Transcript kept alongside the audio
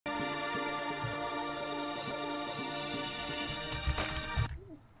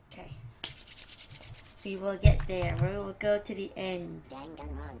We will get there. We will go to the end.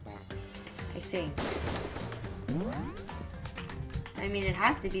 Danganronpa. I think. I mean, it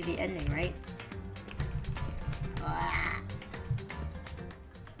has to be the ending, right? Ah.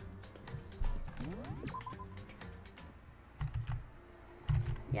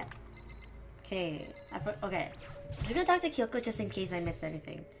 Yeah. Okay. Okay. I'm just gonna talk to Kyouko just in case I missed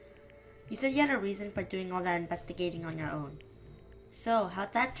anything. You said you had a reason for doing all that investigating on your own. So,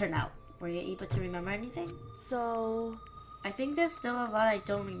 how'd that turn out? Were you able to remember anything? So... I think there's still a lot I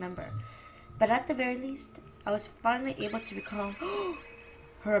don't remember. But at the very least, I was finally able to recall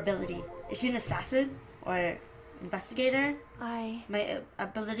her ability. Is she an assassin? Or investigator? My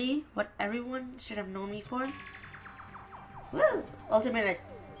ability? What everyone should have known me for? Woo! Ultimate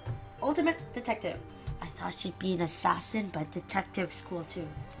detective. I thought she'd be an assassin, but detective's cool too.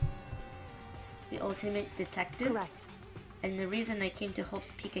 The ultimate detective? Correct. And the reason I came to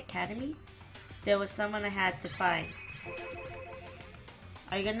Hope's Peak Academy? There was someone I had to find.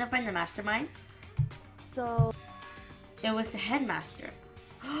 Are you gonna find the mastermind? So... It was the headmaster.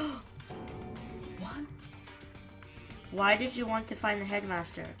 What? Why did you want to find the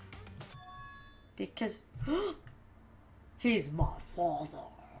headmaster? Because... He's my father.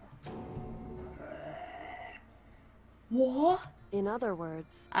 What? In other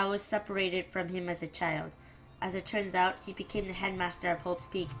words... I was separated from him as a child. As it turns out, he became the headmaster of Hope's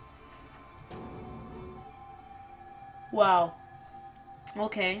Peak. Wow.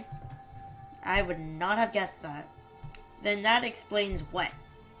 Okay. I would not have guessed that. Then that explains what?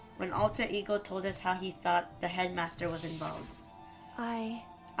 When Alter Ego told us how he thought the headmaster was involved.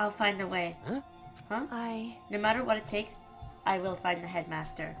 I'll find a way. Huh? No matter what it takes, I will find the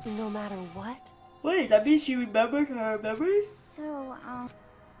headmaster. No matter what? Wait, that means she remembered her memories? So,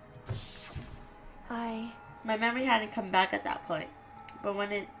 My memory hadn't come back at that point. But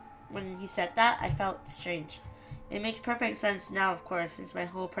when he said that, I felt strange. It makes perfect sense now, of course, since my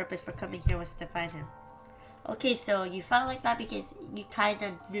whole purpose for coming here was to find him. Okay, so you felt like that because you kind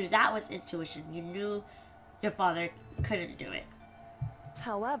of knew that was intuition. You knew your father couldn't do it.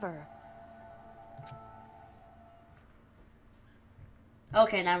 However...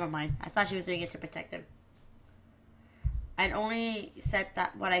 Okay, never mind. I thought she was doing it to protect him. I'd only said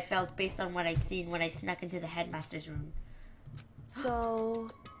that what I felt based on what I'd seen when I snuck into the headmaster's room. So...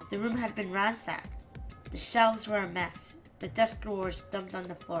 The room had been ransacked. The shelves were a mess. The desk drawers dumped on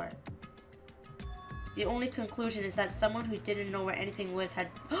the floor. The only conclusion is that someone who didn't know where anything was had...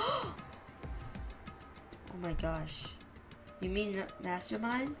 Oh my gosh. You mean the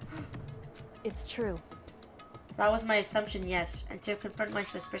mastermind? It's true. That was my assumption, yes. And to confirm my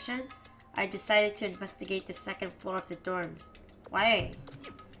suspicion, I decided to investigate the second floor of the dorms. Why?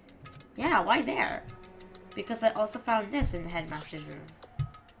 Yeah, why there? Because I also found this in the headmaster's room.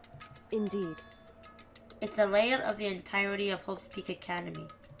 Indeed. It's a layout of the entirety of Hope's Peak Academy.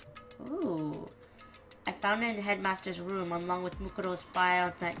 Ooh. I found it in the headmaster's room along with Makoto's file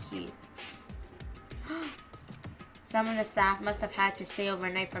and that key. Some of the staff must have had to stay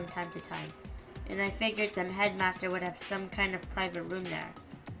overnight from time to time, and I figured the headmaster would have some kind of private room there.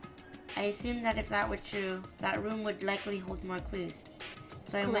 I assumed that if that were true, that room would likely hold more clues.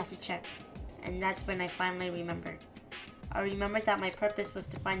 So I went to check, and that's when I finally remembered. I remembered that my purpose was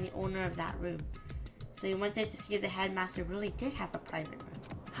to find the owner of that room. So I wanted to see if the headmaster really did have a private room.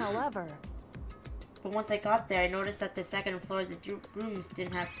 However... But once I got there, I noticed that the second floor of the rooms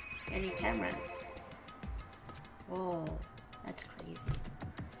didn't have any cameras. Whoa, that's crazy.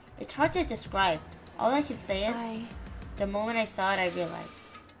 It's hard to describe. All I can say is, the moment I saw it, I realized.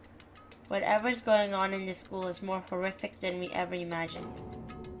 Whatever's going on in this school is more horrific than we ever imagined.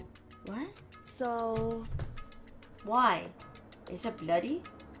 What? So... Why? Is it bloody?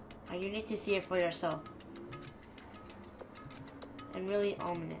 Or you need to see it for yourself. And really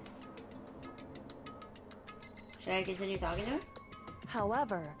ominous. Should I continue talking to her?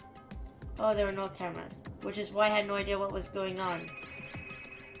 However... Oh, there were no cameras, which is why I had no idea what was going on.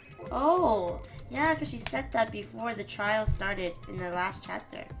 Oh, yeah, because she said that before the trial started in the last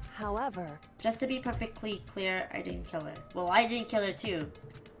chapter. However... Just to be perfectly clear, I didn't kill her. Well, I didn't kill her too.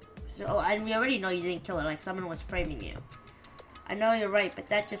 So, and we already know you didn't kill her, like someone was framing you. I know you're right, but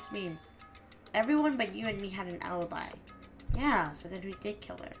that just means everyone but you and me had an alibi. Yeah, so then who did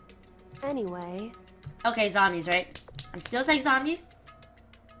kill her? Anyway... Okay, zombies, right? I'm still saying zombies?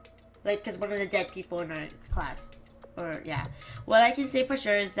 Like, because one of the dead people in our class. Or, yeah. What I can say for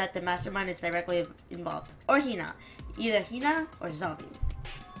sure is that the mastermind is directly involved. Or Hina. Either Hina or zombies.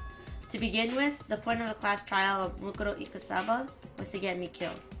 To begin with, the point of the class trial of Makoto Ikasaba was to get me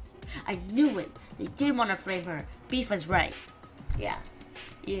killed. I knew it! They did want to frame her. Beef was right. Yeah.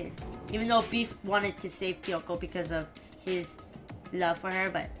 Yeah. Even though Beef wanted to save Kyouko because of his love for her,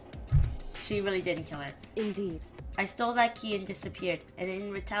 but she really didn't kill her. Indeed. I stole that key and disappeared, and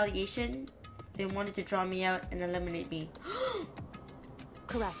in retaliation, they wanted to draw me out and eliminate me.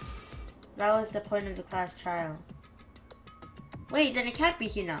 Correct. That was the point of the class trial. Wait, then it can't be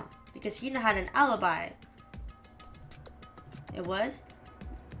Hina, because Hina had an alibi. It was?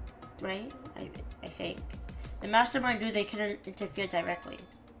 Right? I think. The mastermind knew they couldn't interfere directly.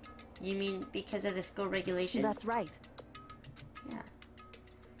 You mean because of the school regulations? That's right. Yeah.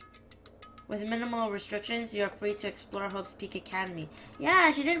 With minimal restrictions, you're free to explore Hope's Peak Academy.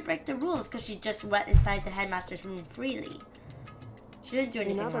 Yeah, she didn't break the rules because she just went inside the headmaster's room freely. She didn't do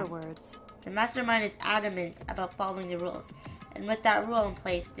anything wrong. In other words, the mastermind is adamant about following the rules, and with that rule in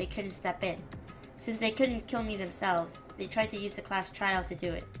place, they couldn't step in. Since they couldn't kill me themselves, they tried to use the class trial to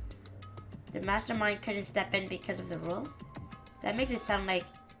do it. The mastermind couldn't step in because of the rules? That makes it sound like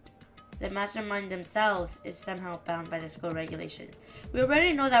the mastermind themselves is somehow bound by the school regulations. We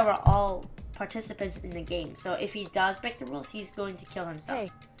already know that we're all participants in the game, so if he does break the rules, he's going to kill himself.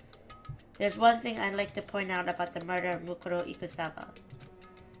 Hey. There's one thing I'd like to point out about the murder of Makoto Ikusaba.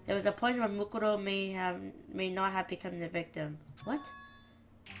 There was a point where Makoto may not have become the victim. What?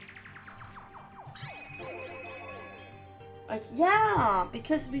 Yeah,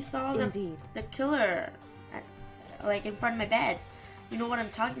 because we saw the killer like in front of my bed. You know what I'm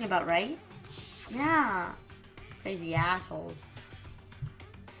talking about, right? Yeah. Crazy asshole.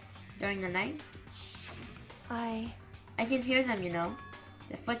 During the night? I can hear them, you know.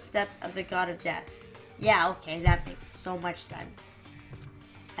 The footsteps of the god of death. Yeah, okay, that makes so much sense.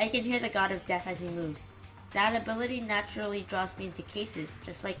 I can hear the god of death as he moves. That ability naturally draws me into cases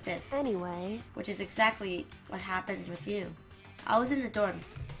just like this. Anyway. Which is exactly what happened with you. I was in the dorms,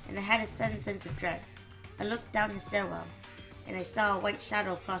 and I had a sudden sense of dread. I looked down the stairwell, and I saw a white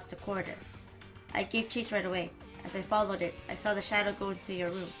shadow cross the corridor. I gave chase right away. As I followed it, I saw the shadow go into your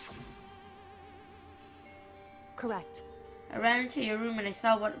room. Correct. I ran into your room and I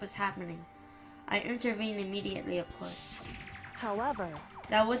saw what was happening. I intervened immediately, of course. However,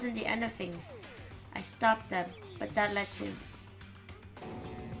 that wasn't the end of things. I stopped them, but that led to...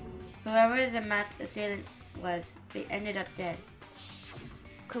 Whoever the masked assailant was, they ended up dead.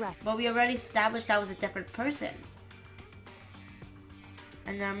 Correct. But we already established that was a different person.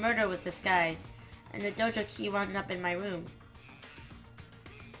 And their murder was disguised, and the dojo key wound up in my room.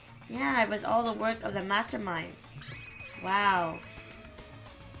 Yeah, it was all the work of the mastermind. Wow.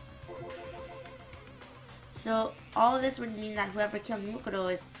 So, all of this would mean that whoever killed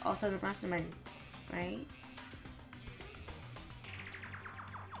Makoto is also the mastermind, right?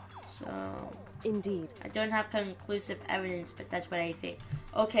 So... Indeed. I don't have conclusive evidence, but that's what I think.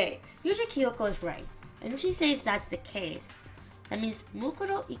 Okay, usually Kyouko is right. And if she says that's the case, that means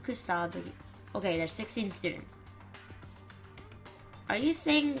Makoto Ikusaba... Okay, there's 16 students. Are you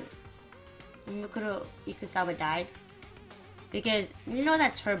saying Makoto Ikusaba died? Because we know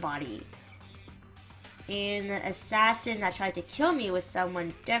that's her body. And the assassin that tried to kill me was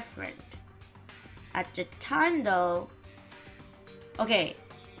someone different. At the time though... Okay,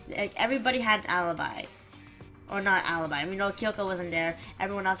 like everybody had an alibi. Or not alibi. We know Kyouko wasn't there.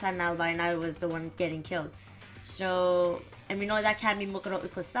 Everyone else had an alibi and I was the one getting killed. So... And we know that can't be Makoto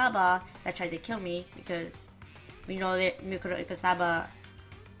Ikusaba that tried to kill me. Because we know that Makoto Ikusaba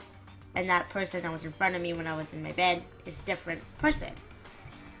and that person that was in front of me when I was in my bed is a different person.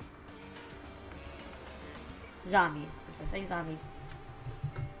 Zombies. I'm still saying zombies.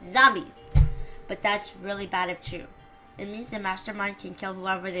 Zombies! But that's really bad if true. It means the mastermind can kill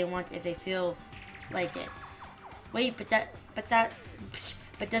whoever they want if they feel like it. Wait, but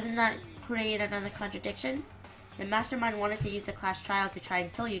doesn't that create another contradiction? The mastermind wanted to use the class trial to try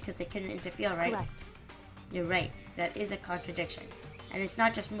and kill you because they couldn't interfere, right? Correct. You're right. That is a contradiction. And it's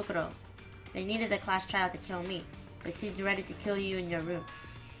not just Makoto. They needed the class trial to kill me, but seemed ready to kill you in your room.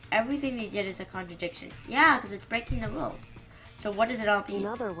 Everything they did is a contradiction. Yeah, because it's breaking the rules. So what does it all mean? In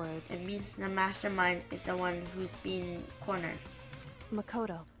other words, it means the mastermind is the one who's being cornered.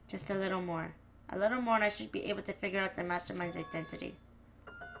 Makoto. Just a little more. A little more and I should be able to figure out the mastermind's identity.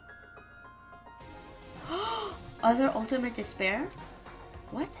 Other ultimate despair?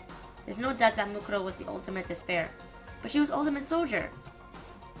 What? There's no doubt that Makoto was the ultimate despair. But she was ultimate soldier.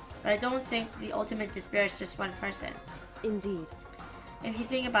 But I don't think the ultimate despair is just one person. Indeed. If you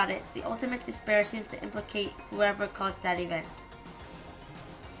think about it, the ultimate despair seems to implicate whoever caused that event.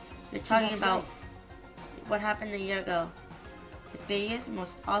 You're talking about what happened a year ago. The biggest,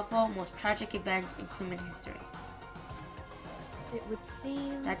 most awful, most tragic event in human history. It would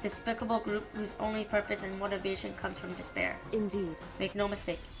seem... That despicable group whose only purpose and motivation comes from despair. Indeed. Make no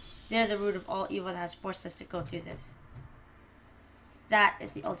mistake, they're the root of all evil that has forced us to go through this. That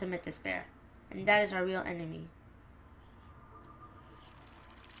is the ultimate despair, and that is our real enemy.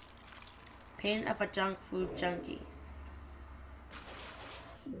 Pain of a junk food junkie.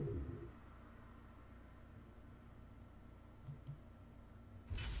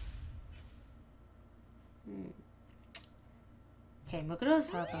 Okay, Makoto's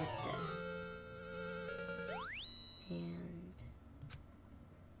Harpo is dead. And...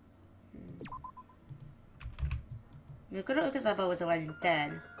 Makoto Ukazaba was the one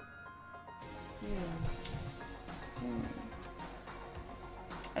dead.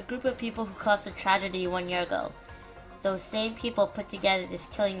 A group of people who caused a tragedy 1 year ago. Those same people put together this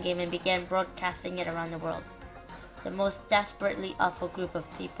killing game and began broadcasting it around the world. The most desperately awful group of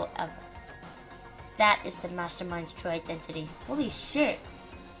people ever. That is the Mastermind's true identity. Holy shit!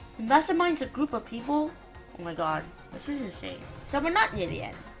 The Mastermind's a group of people? Oh my god, this is insane. So we're not near the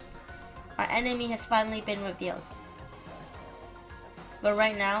end. Our enemy has finally been revealed. But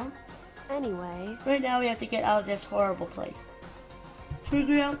right now we have to get out of this horrible place.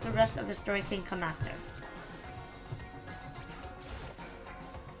 Figuring out the rest of the story can come after.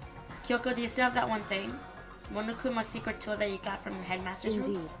 Kyouko, do you still have that one thing? Monokuma's secret tool that you got from the headmaster's room?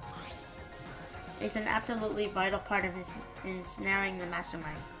 Indeed. It's an absolutely vital part of ensnaring the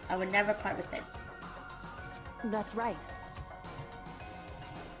mastermind. I would never part with it. That's right.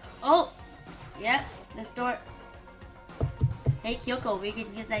 Oh! Yep, this door. Hey Kyouko, we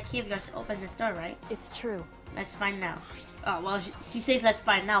can use that key of yours to open this door, right? It's true. Let's find now. Oh, well, she says let's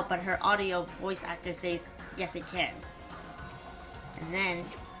find out, but her audio voice actor says yes it can. And then...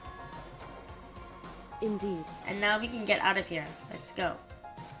 Indeed. And now we can get out of here. Let's go.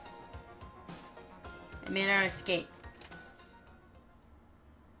 I made our escape.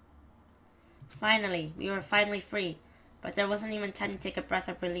 Finally, we were finally free, but there wasn't even time to take a breath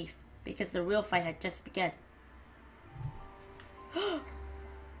of relief, because the real fight had just begun. Oh,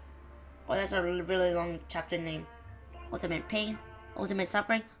 that's a really long chapter name. Ultimate pain, ultimate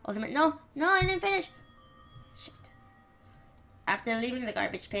suffering, ultimate... No, I didn't finish. Shit. After leaving the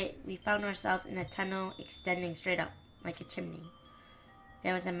garbage pit, we found ourselves in a tunnel extending straight up, like a chimney.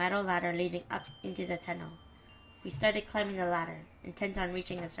 There was a metal ladder leading up into the tunnel. We started climbing the ladder, intent on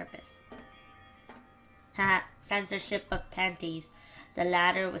reaching the surface. Haha, censorship of panties. The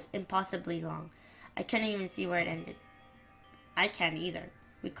ladder was impossibly long. I couldn't even see where it ended. I can't either.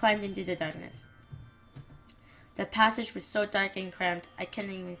 We climbed into the darkness. The passage was so dark and cramped, I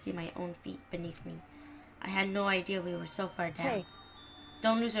couldn't even see my own feet beneath me. I had no idea we were so far down. Hey.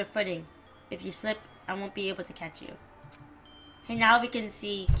 Don't lose your footing. If you slip, I won't be able to catch you. Hey, now we can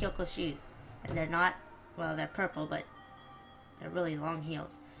see Kyoko's shoes. And they're not, well, they're purple, but they're really long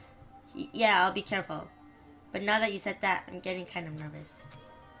heels. Yeah, I'll be careful. But now that you said that, I'm getting kind of nervous.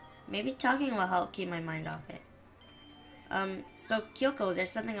 Maybe talking will help keep my mind off it. So Kyouko,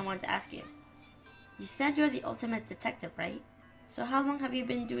 there's something I wanted to ask you. You said you're the ultimate detective, right? So how long have you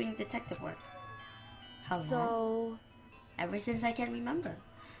been doing detective work? How long? Ever since I can remember.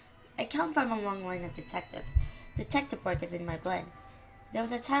 I come from a long line of detectives. Detective work is in my blood. There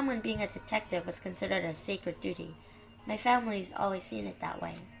was a time when being a detective was considered a sacred duty. My family's always seen it that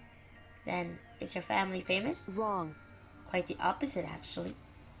way. Then, is your family famous? Wrong. Quite the opposite, actually.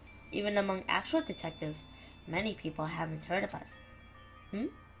 Even among actual detectives, many people haven't heard of us.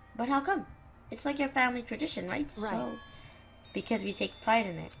 But how come? It's like your family tradition, right? Right. So, because we take pride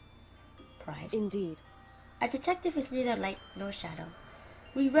in it. Pride? Indeed. A detective is neither light nor shadow.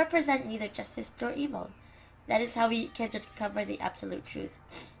 We represent neither justice nor evil. That is how we can uncover the absolute truth.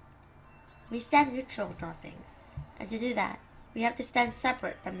 We stand neutral in all things, and to do that, we have to stand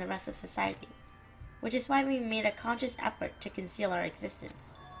separate from the rest of society, which is why we made a conscious effort to conceal our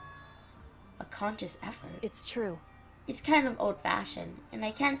existence. A conscious effort? It's true. It's kind of old-fashioned, and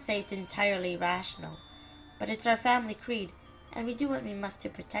I can't say it's entirely rational, but it's our family creed, and we do what we must to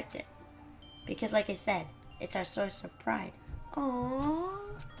protect it. Because like I said, it's our source of pride. Aww.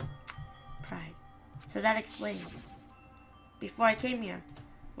 Pride. So that explains. Before I came here,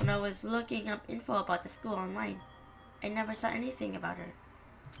 when I was looking up info about the school online, I never saw anything about her.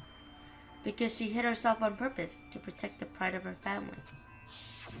 Because she hid herself on purpose to protect the pride of her family.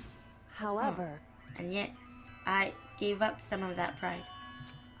 However... And yet, I gave up some of that pride.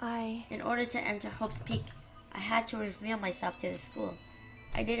 In order to enter Hope's Peak, I had to reveal myself to the school.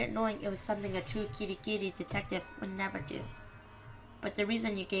 I did it knowing it was something a true kirikiri detective would never do. But the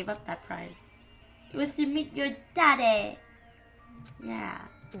reason you gave up that pride, it was to meet your daddy. Yeah.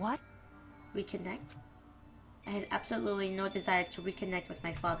 What? We connect. I had absolutely no desire to reconnect with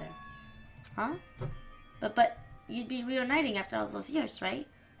my father. Huh? But you'd be reuniting after all those years, right?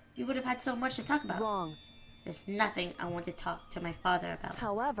 You would have had so much to talk about. Wrong. There's nothing I want to talk to my father about.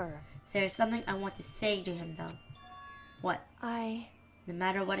 However, there is something I want to say to him, though. What? No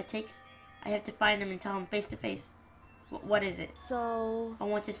matter what it takes, I have to find him and tell him face to face. What is it? So... I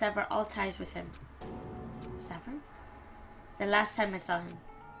want to sever all ties with him. Sever? The last time I saw him,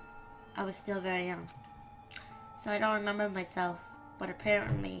 I was still very young. So I don't remember myself, but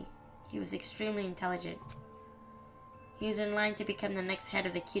apparently he was extremely intelligent. He was in line to become the next head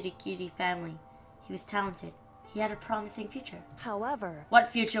of the Cutie family. He was talented. He had a promising future. However... What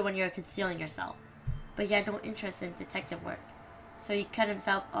future when you're concealing yourself? But he had no interest in detective work, so he cut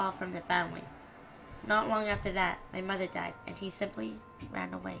himself off from the family. Not long after that, my mother died, and he simply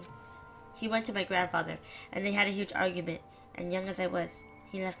ran away. He went to my grandfather, and they had a huge argument, and young as I was,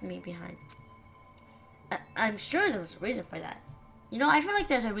 he left me behind. I'm sure there was a reason for that. You know, I feel like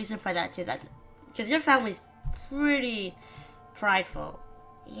there's a reason for that too. That's because your family's pretty prideful,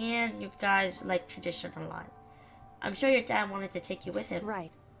 and you guys like tradition a lot. I'm sure your dad wanted to take you with him.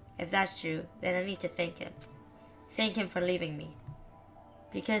 Right. If that's true, then I need to thank him. Thank him for leaving me.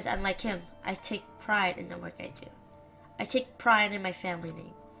 Because unlike him, I take pride in the work I do. I take pride in my family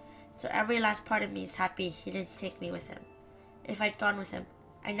name. So every last part of me is happy he didn't take me with him. If I'd gone with him,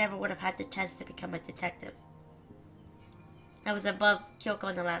 I never would have had the chance to become a detective. I was above Kyouko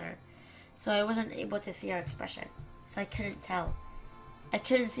on the ladder, so I wasn't able to see her expression, so I couldn't tell. I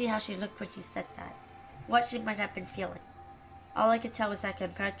couldn't see how she looked when she said that, what she might have been feeling. All I could tell was that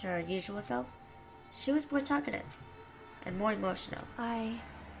compared to her usual self, she was more talkative and more emotional. I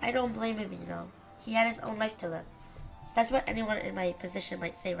don't blame him, you know. He had his own life to live. That's what anyone in my position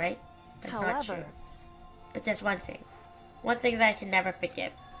might say, right? But it's not true. But there's one thing that I can never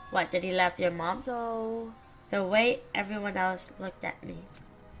forgive. What, did he left your mom? So... The way everyone else looked at me.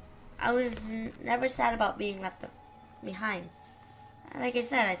 I was never sad about being left behind. Like I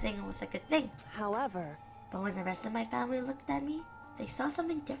said, I think it was a good thing. However... But when the rest of my family looked at me, they saw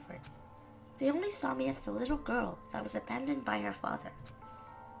something different. They only saw me as the little girl that was abandoned by her father.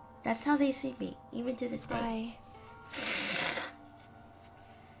 That's how they see me, even to this day.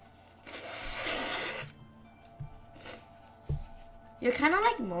 You're kind of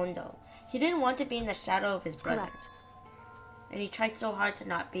like Mondo. He didn't want to be in the shadow of his brother. Correct. And he tried so hard to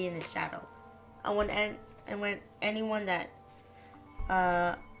not be in his shadow. And when anyone that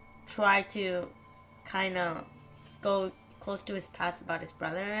tried to kind of go close to his past about his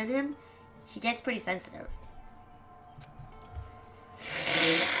brother and him, he gets pretty sensitive.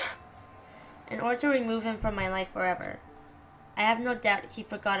 In order to remove him from my life forever, I have no doubt he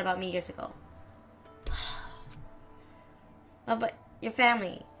forgot about me years ago. Oh, but your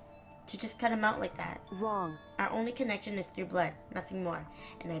family, to just cut him out like that. Wrong. Our only connection is through blood, nothing more.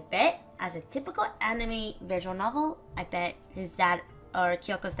 And I bet, as a typical anime visual novel, I bet his dad, or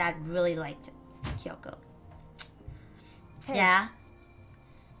Kyoko's dad, really liked Kyouko. Hey. Yeah?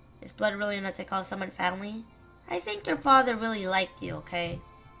 Is blood really enough to call someone family? I think your father really liked you, okay?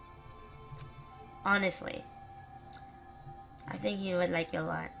 Honestly. I think he would like you a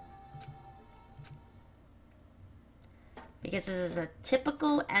lot. Because this is a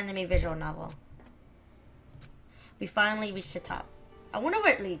typical anime visual novel. We finally reached the top. I wonder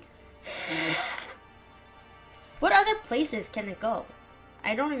where it leads. What other places can it go?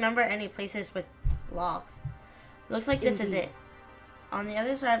 I don't remember any places with locks. Looks like this is it. On the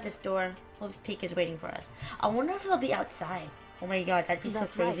other side of this door, Hope's Peak is waiting for us. I wonder if they'll be outside. Oh my god, that'd be so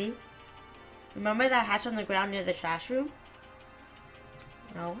crazy. Right. Remember that hatch on the ground near the trash room?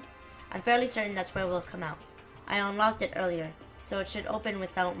 No? I'm fairly certain that's where we'll come out. I unlocked it earlier, so it should open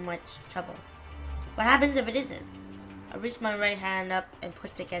without much trouble. What happens if it isn't? I reached my right hand up and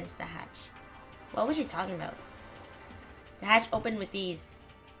pushed against the hatch. What was she talking about? The hatch opened with ease.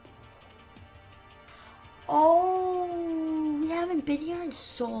 Oh, we haven't been here in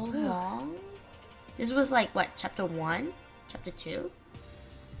so long. This was like, what, chapter 1? Chapter 2?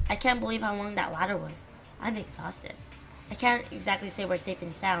 I can't believe how long that ladder was. I'm exhausted. I can't exactly say we're safe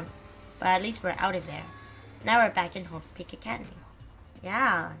and sound, but at least we're out of there. Now we're back in Hope's Peak Academy.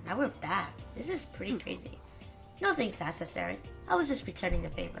 Yeah, now we're back. This is pretty crazy. Nothing's necessary. I was just returning the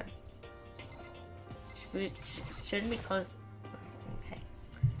favor. Shouldn't we close? Okay.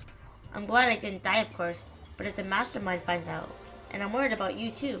 I'm glad I didn't die, of course, but if the mastermind finds out, and I'm worried about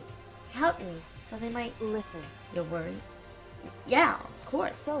you too, help me, so they might... Listen. You're worried? Yeah, of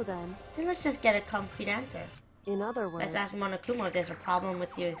course. So then let's just get a concrete answer. In other words... Let's ask Monokuma if there's a problem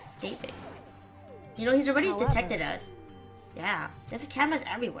with you escaping. You know, he's already detected us. Yeah, there's cameras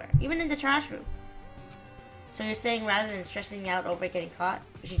everywhere, even in the trash room. So you're saying rather than stressing out over getting caught,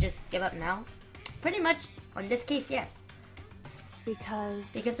 we should just give up now? Pretty much, on this case, yes.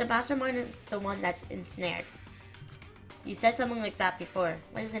 Because the mastermind is the one that's ensnared. You said something like that before.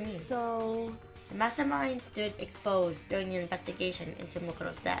 What does it mean? So... The mastermind stood exposed during the investigation into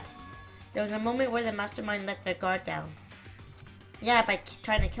Makoto's death. There was a moment where the mastermind let their guard down. Yeah, by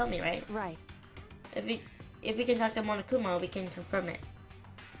trying to kill me, right? Right. If we can talk to Monokuma, we can confirm it.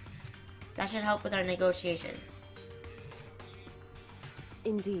 That should help with our negotiations.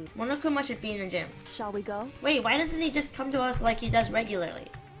 Indeed. Monokuma should be in the gym. Shall we go? Wait, why doesn't he just come to us like he does regularly?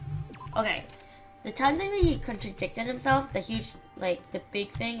 Okay. The times that he contradicted himself, the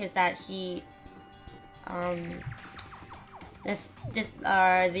big thing is that he, the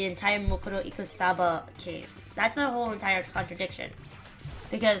entire Makoto Ikusaba case. That's a whole entire contradiction.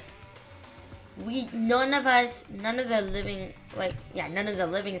 Because none of the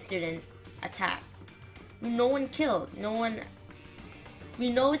living students attacked. No one killed. We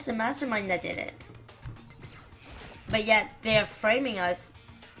know it's the mastermind that did it. But yet, they're framing us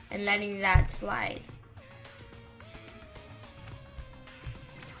and letting that slide.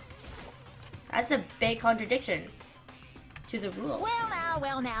 That's a big contradiction to the rules. Well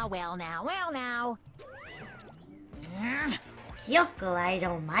now. Kyouko, I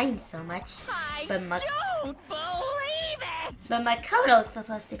don't mind so much. I But don't believe it! But Makoto's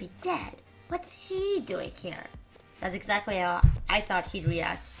supposed to be dead. What's he doing here? That's exactly how I thought he'd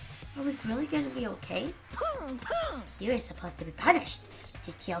react. Are we really gonna be okay? Boom, boom. You're supposed to be punished.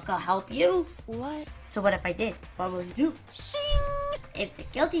 Did Kyouko help you? What? So what if I did? What will you do? Shing! If the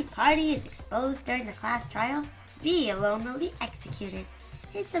guilty party is exposed during the class trial, we alone will be executed.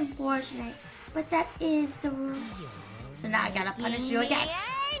 It's unfortunate, but that is the rule. So now I gotta punish you again.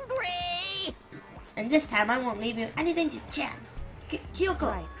 Angry! And this time I won't leave you anything to chance. Kyouko,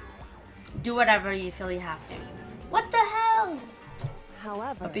 Right. do whatever you feel you have to. What the hell?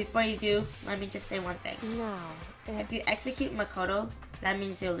 However... But before you do, let me just say one thing. Now, If you execute Makoto, that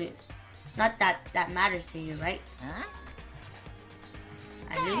means you'll lose. Not that that matters to you, right? Huh?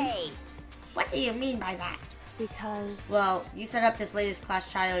 I lose? What do you mean by that? Because... Well, you set up this latest class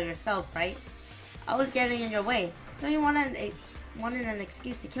trial yourself, right? I was getting in your way, so you wanted an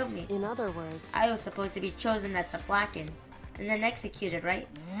excuse to kill me. In other words... I was supposed to be chosen as the Blackened, and then executed, right?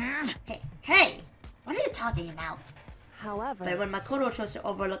 Hey! What are you talking about? However... But when Makoto chose to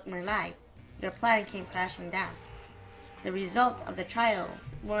overlook my lie, your plan came crashing down. The result of the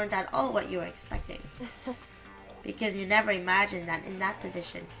trials weren't at all what you were expecting. Because you never imagined that in that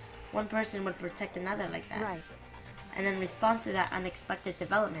position, one person would protect another like that. Right. And in response to that unexpected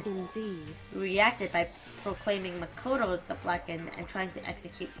development, Indeed. you reacted by proclaiming Makoto the Blackened and trying to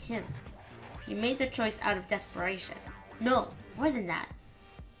execute him. You made the choice out of desperation. No, more than that.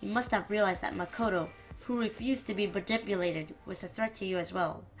 You must have realized that Makoto, who refused to be manipulated, was a threat to you as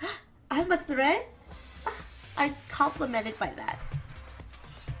well. I'm a threat? I'm complimented by that.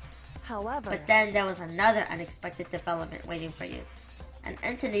 However... But then there was another unexpected development waiting for you. An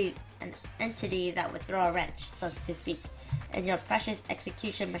entity that would throw a wrench, so to speak, in your precious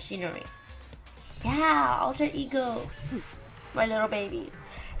execution machinery. Yeah, alter ego. My little baby.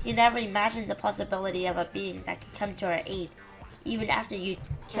 You never imagined the possibility of a being that could come to our aid, even after you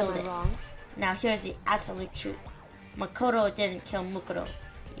killed Am I it. wrong? Now here's the absolute truth. Makoto didn't kill Makoto.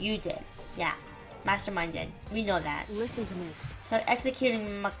 You did. Yeah, Mastermind did. We know that. Listen to me. So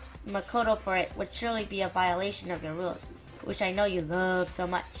executing Makoto for it would surely be a violation of your rules, which I know you love so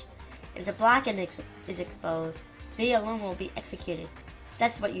much. If the Blackened is exposed, they alone will be executed.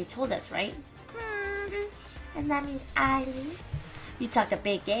 That's what you told us, right? And that means I lose? You talk a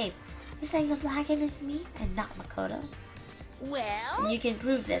big game. You're saying the Blackened is me and not Makoto. Well? You can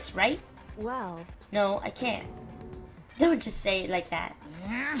prove this, right? Well... No, I can't. Don't just say it like that.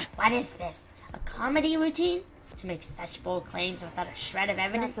 What is this? A comedy routine? To make such bold claims without a shred of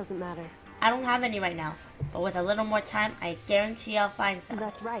evidence? That doesn't matter. I don't have any right now, but with a little more time, I guarantee I'll find some.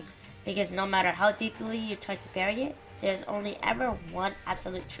 That's right. Because no matter how deeply you try to bury it, there's only ever one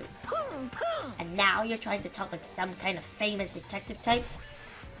absolute truth. Boom, boom. And now you're trying to talk like some kind of famous detective type?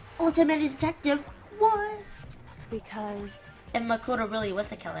 Ultimate detective? What? Because... If Makoto really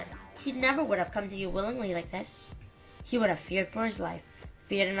was a killer, he never would have come to you willingly like this. He would have feared for his life,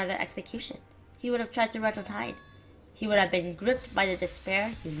 feared another execution. He would have tried to run and hide. He would have been gripped by the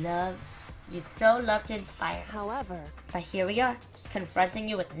despair you so love to inspire. However... But here we are, confronting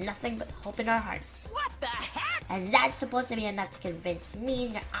you with nothing but hope in our hearts. What the heck? And that's supposed to be enough to convince me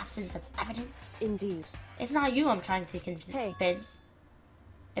in your absence of evidence? Indeed. It's not you I'm trying to convince. Hey.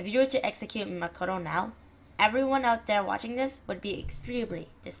 If you were to execute Makoto now, everyone out there watching this would be extremely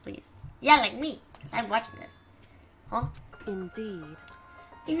displeased. Yeah, like me, because I'm watching this. Huh? Indeed.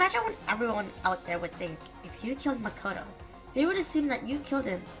 Imagine what everyone out there would think if you killed Makoto. They would assume that you killed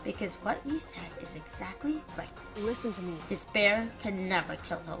him because what we said is exactly right. Listen to me. Despair can never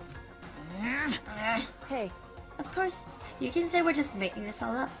kill hope. Hey, Of course, you can say we're just making this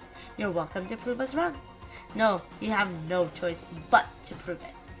all up. You're welcome to prove us wrong. No, you have no choice but to prove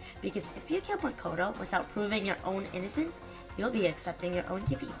it. Because if you kill Makoto without proving your own innocence, you'll be accepting your own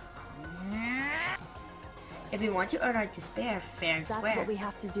defeat. If you want to earn our despair fair and that's square, what we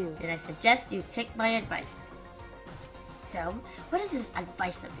have to do. then I suggest you take my advice. So, what is this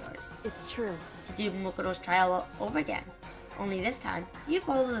advice of yours? It's true. To do Makoto's trial over again. Only this time, you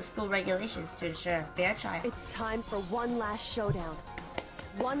follow the school regulations to ensure a fair trial. It's time for one last showdown.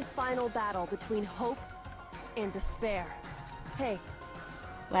 One final battle between hope and despair. Hey,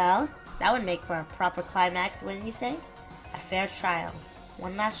 Well, that would make for a proper climax, wouldn't you say? A fair trial.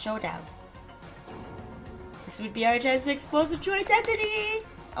 One last showdown. This would be our chance to expose a true identity!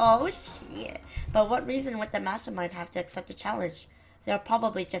 Oh shit. But what reason would the mastermind have to accept the challenge? They'll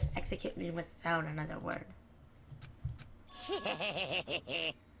probably just execute me without another word.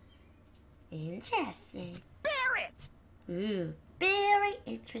 Interesting. Barrett! Ooh, very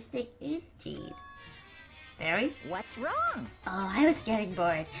interesting indeed. Barry? What's wrong? Oh, I was getting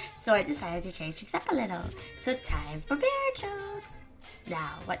bored, so I decided to change things up a little. So time for bear jokes.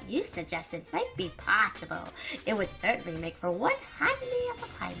 Now, what you suggested might be possible. It would certainly make for one honey of a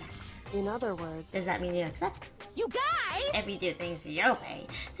climax. in other words, Does that mean you accept? You guys! If we do things your way,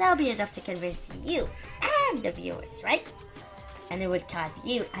 that'll be enough to convince you and the viewers, right? And it would cause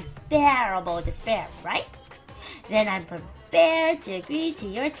you unbearable despair, right? Then I'm prepared to agree to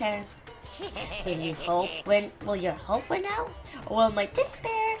your terms. Will your hope win out? Or will my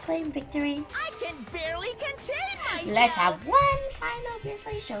despair claim victory? I can barely contain myself! Let's have one final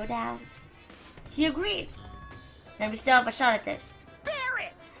grisly showdown. He agreed. Then we still have a shot at this.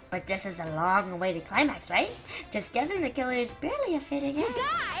 Barrett! But this is a long-awaited climax, right? Just guessing the killer is barely a fitting You end.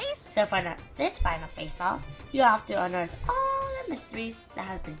 guys! So for this final face-off, you have to unearth all the mysteries that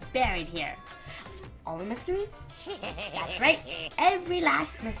have been buried here. All the mysteries? That's right. Every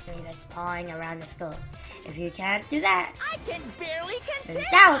last mystery that's pawing around the school. If you can't do that, I can barely then contain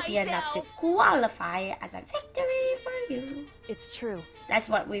that'll be enough to myself! qualify as a victory for you. it's true. That's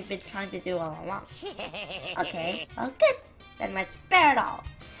what we've been trying to do all along. Okay, well good. Then let's bear it all.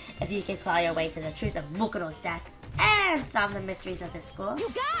 If you can claw your way to the truth of Makoto's death and solve the mysteries of the school, You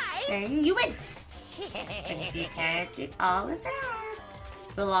guys! then you win. But if you can't do all of that,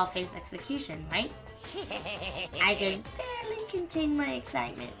 we'll all face execution, right? I can barely contain my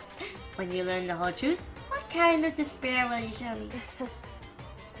excitement. When you learn the whole truth, what kind of despair will you show me?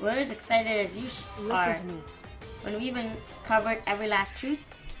 We're as excited as you are. Listen to me. When we've uncovered every last truth,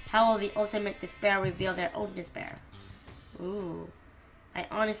 how will the ultimate despair reveal their own despair? Ooh, I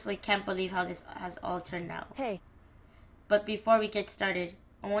honestly can't believe how this has all turned out. Hey, But before we get started,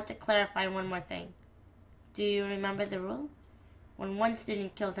 I want to clarify one more thing. Do you remember the rule? When one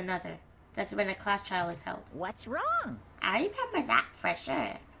student kills another, that's when a class trial is held. What's wrong? I remember that for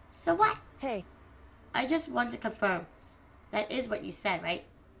sure. So what? hey, I just want to confirm. That is what you said, right?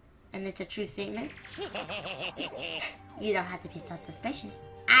 And it's a true statement? You don't have to be so suspicious.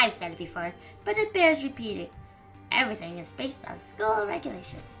 I've said it before, but it bears repeating. Everything is based on school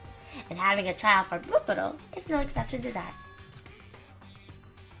regulations. And having a trial for Makoto is no exception to that.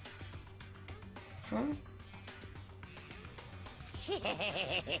 Huh?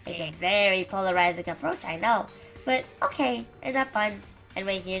 It's a very polarizing approach, I know. But okay, enough puns. And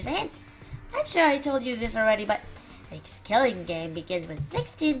wait, here's a hint. I'm sure I told you this already, but this killing game begins with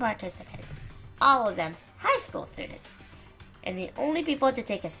 16 participants. All of them high school students. And the only people to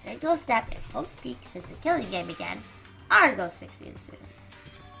take a single step in Hope's Peak since the killing game began are those 16 students.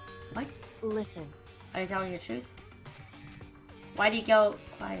 What? listen. Are you telling the truth? Why do you go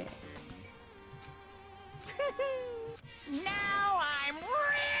quiet? Now I'm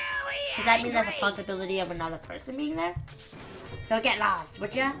really Does that mean there's a angry. possibility of another person being there? So get lost,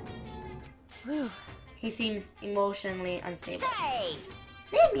 would ya? Whew. He seems emotionally unstable. Hey!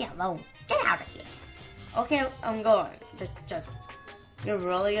 Leave me alone. Get out of here. Okay, I'm going. Just. You're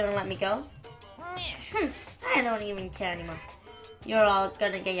really gonna let me go? I don't even care anymore. You're all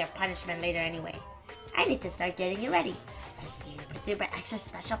gonna get your punishment later anyway. I need to start getting you ready. A super duper extra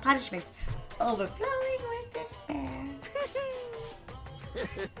special punishment. Overflowing with despair.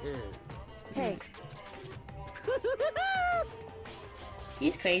 Hey,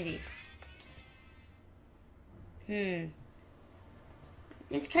 He's crazy. It's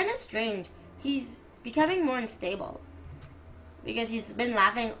kind of strange. He's becoming more unstable. Because he's been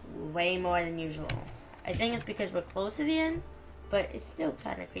laughing way more than usual. I think it's because we're close to the end, but it's still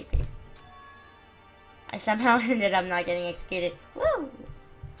kind of creepy. I somehow ended up not getting executed. Woo!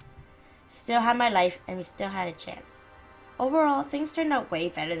 Still had my life, and we still had a chance. Overall, things turned out way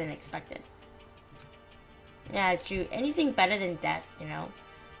better than expected. Yeah, it's true. Anything better than death, you know?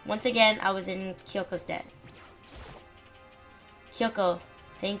 Once again, I was in Kyoko's debt. Kyouko,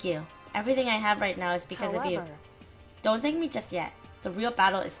 thank you. Everything I have right now is because of you. Don't thank me just yet. The real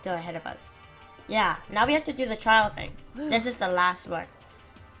battle is still ahead of us. Yeah, now we have to do the trial thing. This is the last one.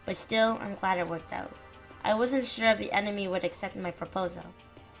 But still, I'm glad it worked out. I wasn't sure if the enemy would accept my proposal.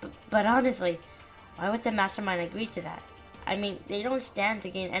 But honestly, why would the mastermind agree to that? I mean, they don't stand to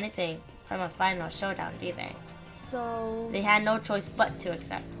gain anything from a final showdown, do they? So... They had no choice but to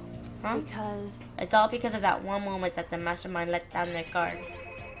accept. Huh? Because... It's all because of that one moment that the mastermind let down their guard.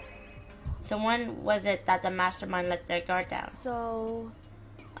 So when was it that the mastermind let their guard down? So...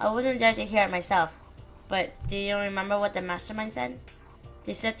 I wasn't there to hear it myself. But do you remember what the mastermind said?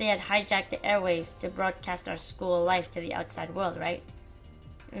 They said they had hijacked the airwaves to broadcast our school life to the outside world, right?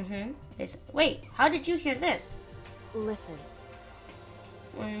 Mm-hmm. Wait, how did you hear this? Listen.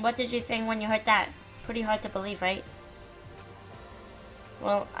 What did you think when you heard that? Pretty hard to believe, right?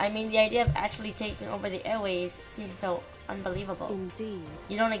 Well, I mean, the idea of actually taking over the airwaves seems so unbelievable. Indeed.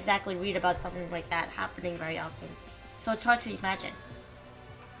 You don't exactly read about something like that happening very often, so it's hard to imagine.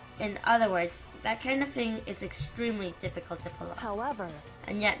 In other words, that kind of thing is extremely difficult to pull off. However...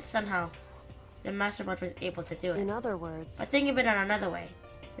 And yet, somehow, the mastermind was able to do it. In other words... But think of it in another way.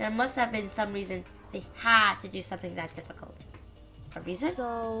 There must have been some reason they had to do something that difficult. A reason?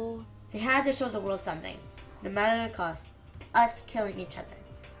 So... They had to show the world something, no matter the cost. Us killing each other.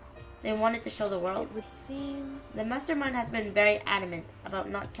 They wanted to show the world. It would seem... The mastermind has been very adamant about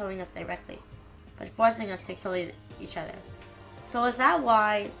not killing us directly, but forcing us to kill each other. So is that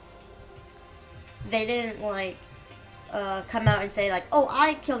why they didn't come out and say like, oh,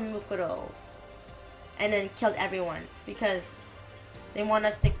 I killed Makoto, and then killed everyone, because they want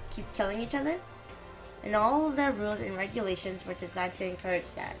us to keep killing each other? And all of their rules and regulations were designed to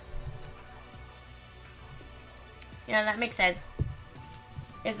encourage that. Yeah, that makes sense.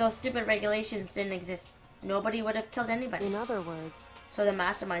 If those stupid regulations didn't exist, nobody would have killed anybody. In other words... So the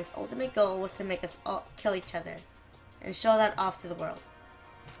mastermind's ultimate goal was to make us all kill each other, and show that off to the world.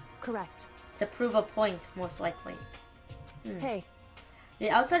 Correct. To prove a point, most likely. Hey. The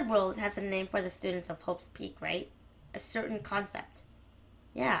outside world has a name for the students of Hope's Peak, right? A certain concept.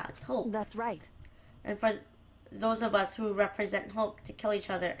 Yeah, it's hope. That's right. And for those of us who represent hope to kill each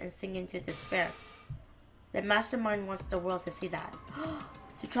other and sink into despair. The mastermind wants the world to see that.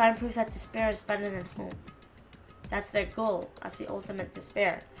 To try and prove that despair is better than hope. That's their goal as the ultimate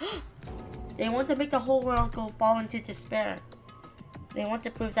despair. They want to make the whole world fall into despair. They want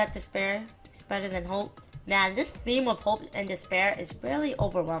to prove that despair is better than hope. Man, this theme of hope and despair is really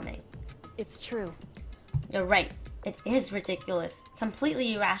overwhelming. It's true. You're right. It is ridiculous.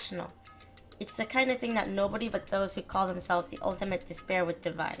 Completely irrational. It's the kind of thing that nobody but those who call themselves the ultimate despair would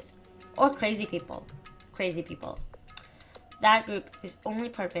devise. Or crazy people. Crazy people. That group whose only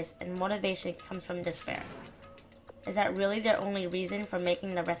purpose and motivation comes from despair. Is that really their only reason for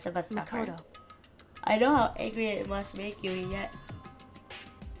making the rest of us suffer? Makoto. I know how angry it must make you, yet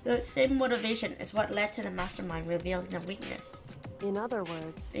the same motivation is what led to the mastermind revealing their weakness. In other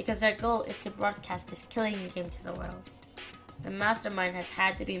words... Because their goal is to broadcast this killing game to the world. The mastermind has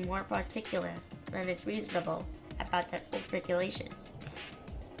had to be more particular than is reasonable about their own regulations.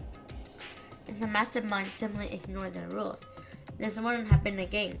 If the mastermind simply ignored their rules, this wouldn't have been a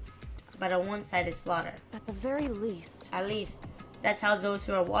game, but a one-sided slaughter. At the very least... At least, that's how those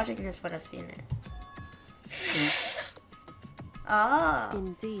who are watching this would have seen it. Oh.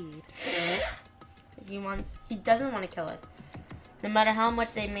 Indeed. He doesn't want to kill us. No matter how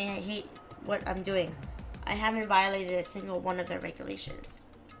much they may hate what I'm doing, I haven't violated a single one of their regulations.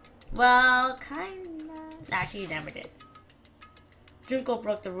 Well, kinda. Actually, you never did. Junko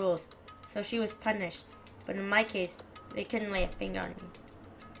broke the rules, so she was punished. But in my case, they couldn't lay a finger on me.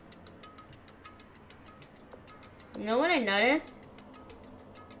 You know what I noticed?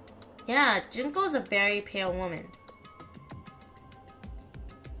 Yeah, Junko's a very pale woman.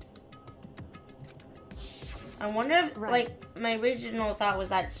 I wonder if, my original thought was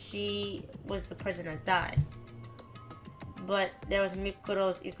that she was the person that died. But there was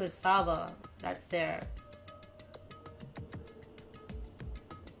Mikuro's Ikusawa that's there.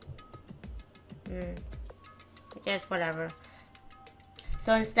 I guess whatever.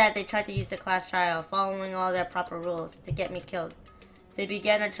 So instead, they tried to use the class trial, following all their proper rules, to get me killed. They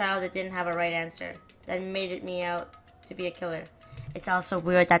began a trial that didn't have a right answer, that made me out to be a killer. It's also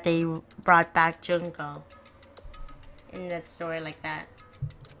weird that they brought back Junko in that story like that.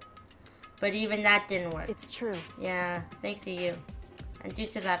 But even that didn't work. It's true. Yeah, thanks to you. And due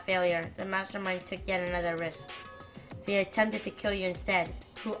to that failure, the mastermind took yet another risk. They attempted to kill you instead,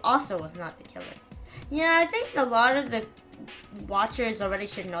 who also was not the killer. Yeah, I think a lot of the watchers already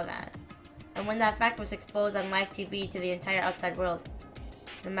should know that. And when that fact was exposed on live TV to the entire outside world,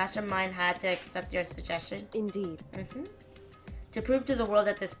 the mastermind had to accept your suggestion. Indeed. To prove to the world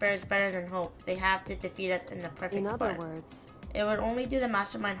that despair is better than hope, they have to defeat us in the perfect In other form. words, It would only do the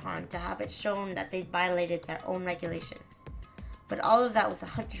mastermind harm to have it shown that they violated their own regulations. But all of that was a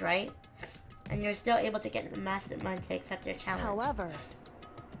hunch, right? And you're still able to get the mastermind to accept your challenge. however,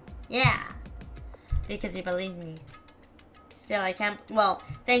 Yeah, because you believe me. Still, I can't. Well,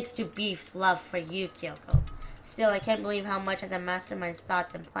 thanks to Beef's love for you, Kyouko. Still, I can't believe how much of the mastermind's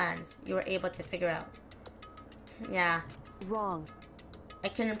thoughts and plans you were able to figure out. Yeah, wrong. I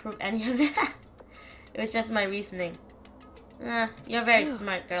couldn't prove any of it. It was just my reasoning. You're a very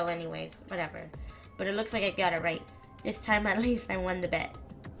smart girl anyways, whatever. But it looks like I got it right. This time at least I won the bet.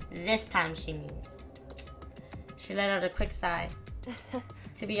 This time, she means. She let out a quick sigh.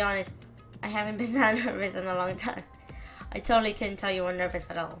 To be honest, I haven't been that nervous in a long time. I totally couldn't tell you were nervous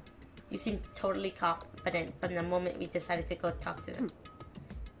at all. You seemed totally confident from the moment we decided to go talk to them.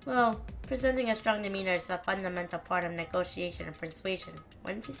 Well, presenting a strong demeanor is a fundamental part of negotiation and persuasion,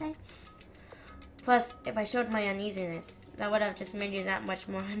 wouldn't you say? Plus, if I showed my uneasiness, that would have just made you that much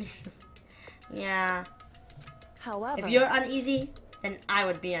more uneasy. Yeah. However, If you're uneasy, then I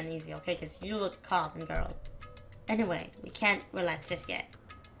would be uneasy, okay? Because you look calm, girl. Anyway, we can't relax just yet.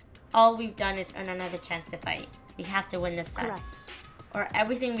 All we've done is earn another chance to fight. We have to win this time. correct. Or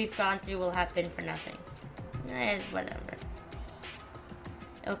everything we've gone through will have been for nothing. It's whatever.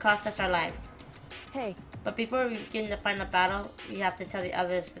 It'll cost us our lives. Hey, But before we begin the final battle, we have to tell the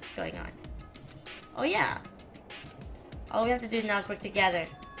others what's going on. Oh yeah. All we have to do now is work together.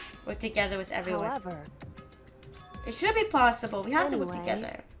 Work together with everyone. however, It should be possible. We have to work Anyway.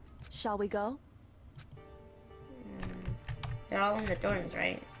 together. shall we go? They're all in the dorms,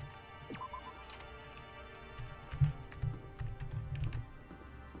 right?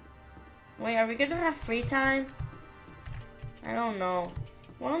 Wait, are we gonna have free time? I don't know.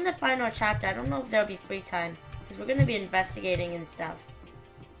 We're on the final chapter. I don't know if there'll be free time. Because we're gonna be investigating and stuff.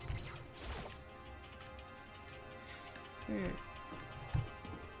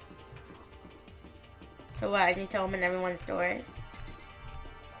 So what, I need to open everyone's doors?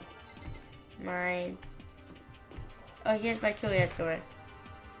 Mine. Oh, here's Byakuya's door.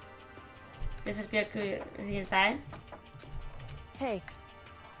 This is Byakuya. Is he inside? Hey,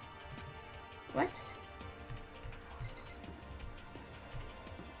 What?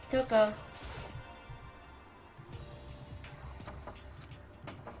 Toko.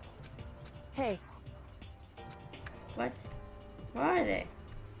 hey, What? Where are they?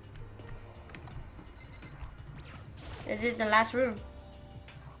 This is the last room.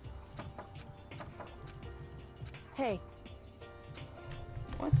 hey,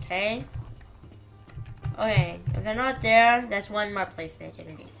 Okay. Okay, if they're not there, there's one more place they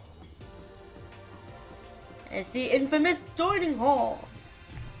can be. It's the infamous dining hall.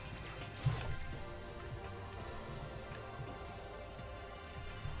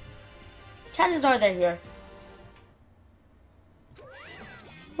 Chances are they're here.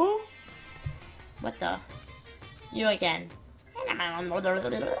 Who? What the? You again.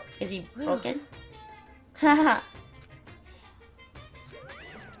 Is he broken? Haha.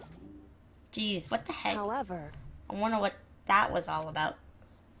 Jeez, what the heck? however, I wonder what that was all about.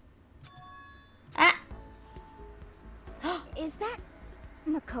 Ah! Is that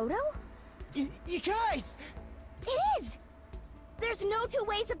Makoto? You guys! It is! There's no two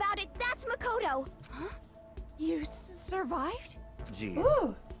ways about it. That's Makoto. You survived? Jeez.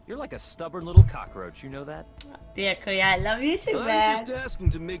 Ooh! You're like a stubborn little cockroach, you know that? Dear Kuya, I love you too, I'm man. just asking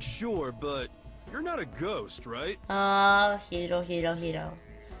to make sure, but you're not a ghost, right? Oh, Hiro.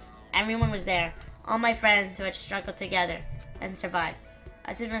 Everyone was there. All my friends who had struggled together and survived.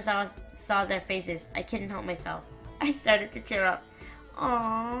 As soon as I saw their faces, I couldn't help myself. I started to tear up.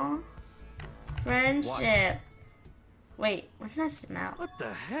 Aww. Friendship. Wait, what's that smell? What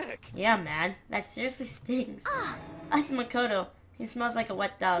the heck? Yeah, man. That seriously stinks. That's Makoto. He smells like a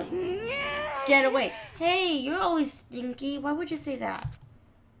wet dog. Get away. Hey, you're always stinky. Why would you say that?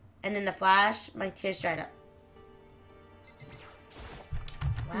 And in a flash, my tears dried up.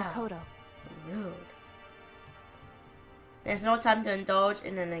 Wow. Makoto. Rude. There's no time to indulge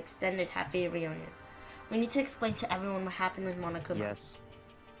in an extended happy reunion. We need to explain to everyone what happened with Monokuma. Yes.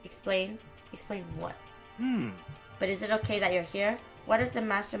 Explain? Explain what? But is it okay that you're here? What if the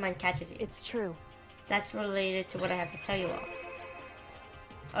mastermind catches you? It's true. That's related to what I have to tell you all.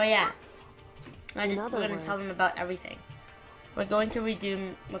 Oh yeah. We're going to tell them about everything. We're going to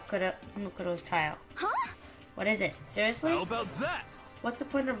redo Makoto's trial. Huh? What is it? Seriously? How about that? What's the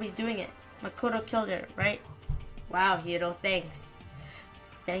point of redoing it? Makoto killed her, right? Wow, Hiro, thanks.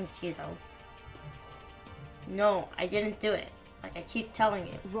 Thanks, Hiro. No, I didn't do it. Like I keep telling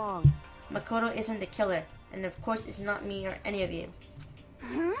you. Wrong. Makoto isn't the killer. And of course it's not me or any of you.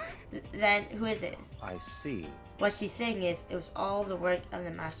 Huh? Then who is it? I see. What she's saying is it was all the work of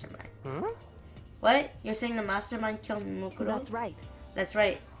the mastermind. Huh? What? You're saying the mastermind killed Makoto? That's right. That's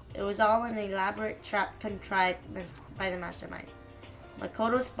right. It was all an elaborate trap contrived by the mastermind.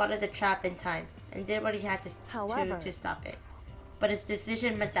 Makoto spotted the trap in time and did what he had to stop it. But his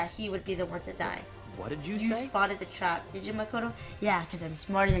decision meant that he would be the one to die. What did you You say? spotted the trap, did you, Makoto? Yeah, because I'm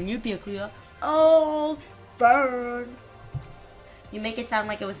smarter than you, Byakuya. Oh, burn! You make it sound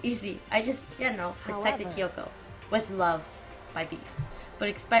like it was easy. I just, protected Kyouko. With love. By beef.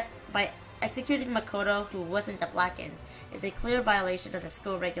 But by executing Makoto, who wasn't the Blackened, is a clear violation of the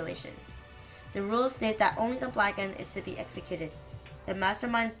school regulations. The rules state that only the Blackened is to be executed. The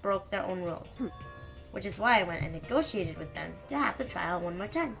mastermind broke their own rules. Which is why I went and negotiated with them to have the trial one more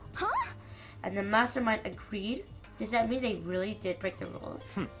time. Huh? And the mastermind agreed? Does that mean they really did break the rules?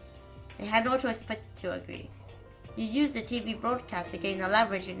 They had no choice but to agree. You used the TV broadcast to gain the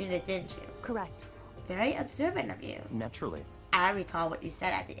leverage you needed, didn't you? Correct. Very observant of you. Naturally. I recall what you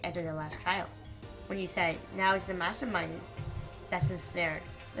said at the end of the last trial. When you said, now it's the mastermind that's ensnared.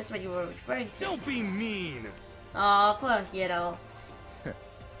 That's what you were referring to. Don't be mean. Oh, poor Hiro.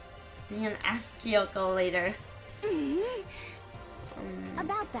 You can ask Kyouko later.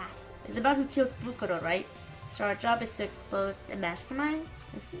 About that. It's about who killed Makoto, right? So our job is to expose the mastermind?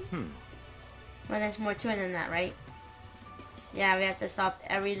 Well, there's more to it than that, right? Yeah, we have to solve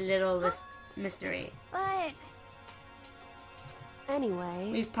every little mystery. But... Anyway...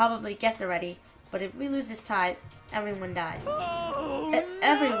 We've probably guessed already, but if we lose this tie, everyone dies. Oh,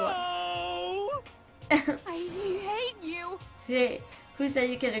 everyone. no! I hate you. Hey, who said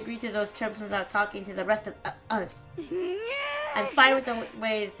you could agree to those terms without talking to the rest of us? I'm fine with the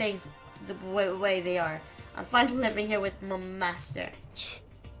way way they are. I'm fine living here with my master.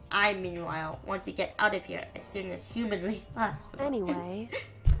 I, meanwhile, want to get out of here as soon as humanly possible.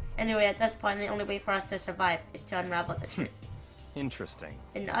 Anyway, at this point, the only way for us to survive is to unravel the truth. Interesting.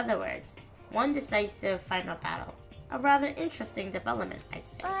 In other words, one decisive final battle. A rather interesting development, I'd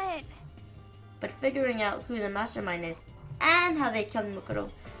say. But figuring out who the mastermind is, and how they killed Makoto,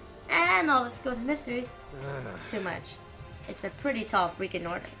 and all the school's mysteries, it's too much. It's a pretty tall freaking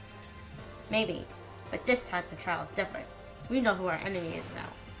order. Maybe, but this time the trial is different. We know who our enemy is now.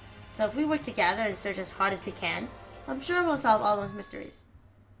 So if we work together and search as hard as we can, I'm sure we'll solve all those mysteries.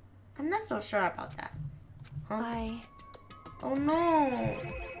 I'm not so sure about that. Huh? Oh no!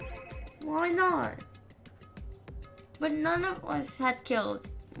 Why not? But none of us had killed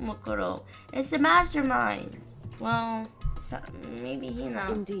Makoto. It's the mastermind. Well, so maybe Hina.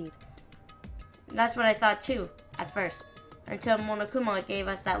 Indeed. That's what I thought too, at first. Until Monokuma gave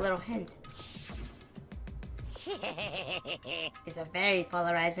us that little hint. It's a very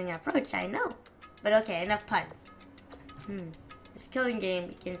polarizing approach, I know. But okay, enough puns. This killing game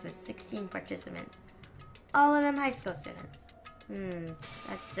begins with 16 participants. All of them high school students.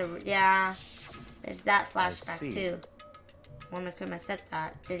 That's yeah. There's that flashback too. Monokuma said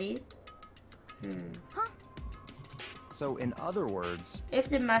that, did he? So in other words, if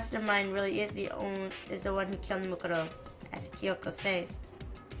the mastermind really is the one who killed Makoto, as Kyouko says,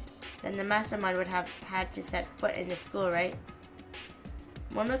 then the mastermind would have had to set foot in the school, right?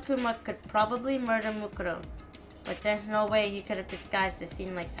 Monokuma could probably murder Makoto, but there's no way he could have disguised the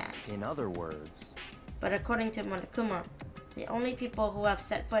scene like that. in other words, But according to Monokuma, the only people who have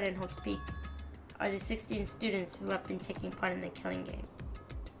set foot in Hope's Peak are the 16 students who have been taking part in the killing game.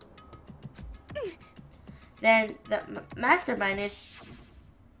 Then the mastermind is...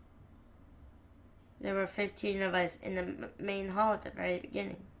 There were 15 of us in the main hall at the very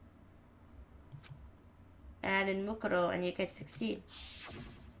beginning. And in Makoto, and you get 16.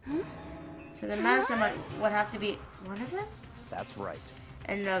 So the mastermind would have to be one of them? that's right.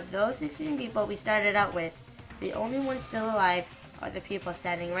 And of those 16 people we started out with, the only ones still alive are the people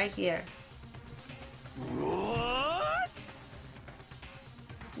standing right here. What?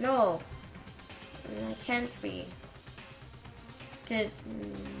 No, it can't be. Because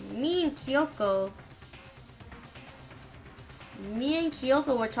me and Kyouko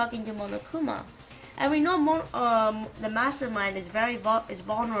were talking to Monokuma. And we know the mastermind is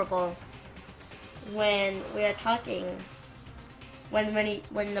vulnerable when we are talking, when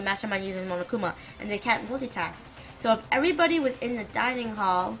the mastermind uses Monokuma, and they can't multitask. So if everybody was in the dining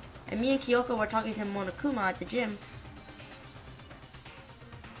hall, and me and Kyouko were talking to Monokuma at the gym,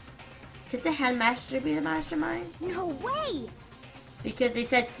 could the headmaster be the mastermind? No way! Because they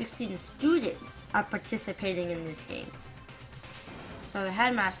said 16 students are participating in this game. So the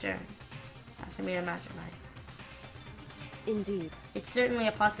headmaster has to be the mastermind. Indeed. It's certainly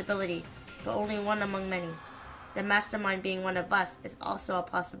a possibility, but only one among many. The mastermind being one of us is also a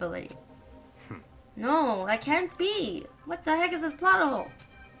possibility. No, that can't be! What the heck is this plot hole?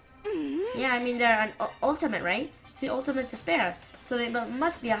 Yeah, I mean, they're an ultimate, right? It's the ultimate despair. So they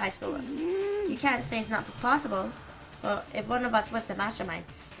must be a high schooler. You can't say it's not possible. Well, if one of us was the mastermind,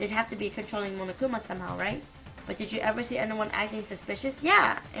 they'd have to be controlling Monokuma somehow, right? But did you ever see anyone acting suspicious?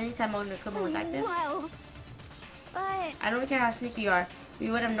 Yeah, anytime Monokuma was active. Well, but... I don't care how sneaky you are, we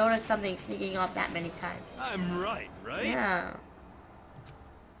would have noticed something sneaking off that many times. I'm right? Yeah.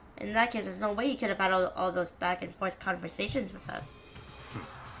 In that case, there's no way you could have had all those back and forth conversations with us.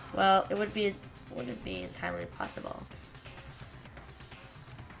 Well, it wouldn't be entirely possible.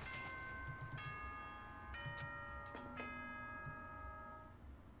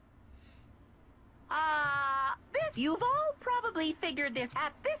 You've all probably figured this.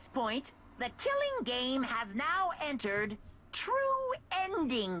 At this point, the killing game has now entered true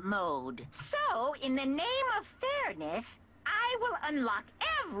ending mode. So, in the name of fairness, I will unlock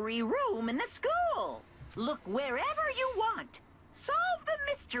every room in the school. Look wherever you want. Solve the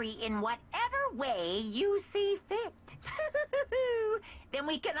mystery in whatever way you see fit. Then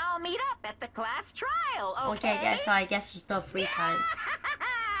we can all meet up at the class trial, okay? Okay, so I guess there's no free time.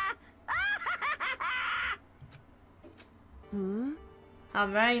 How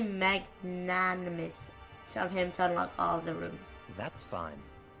very magnanimous of him to unlock all of the rooms. That's fine.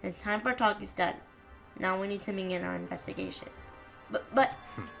 The time for talk is done. Now we need to begin our investigation. But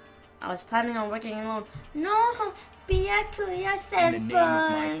I was planning on working alone. No, Byakuya senpai. In the name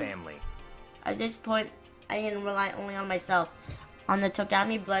of my family. At this point, I can rely only on myself, on the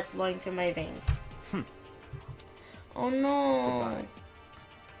Togami blood flowing through my veins. Oh no. Goodbye.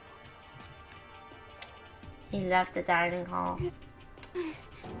 He left the dining hall.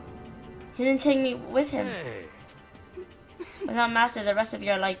 He didn't take me with him. Hey. Without Master, the rest of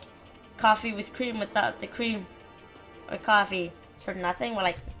you are like coffee with cream without the cream. Or coffee. So nothing? Well,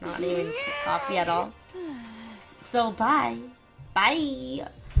 like, not even coffee at all. So, bye. Bye.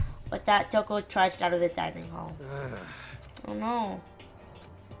 With that, Toko trudged out of the dining hall. Oh no.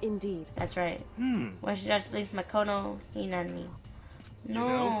 Indeed. That's right. Why should I just leave Makoto, Hina, and me? No,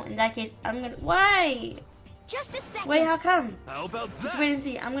 know? in that case, I'm gonna... Why? Just a second. Wait, how come? How about Just that? wait and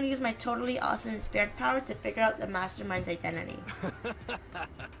see. I'm gonna use my totally awesome spirit power to figure out the mastermind's identity.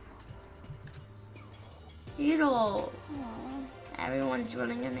 Hiro. Everyone's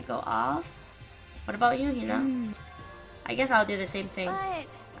really gonna go off? What about you, Hina? I guess I'll do the same thing. But,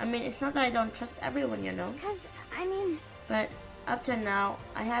 I mean, it's not that I don't trust everyone, you know? cause, I mean... But up to now,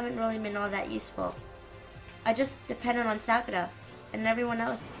 I haven't really been all that useful. I just depended on Sakura and everyone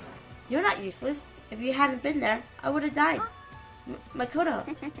else. You're not useless. If you hadn't been there, I would have died. Makoto.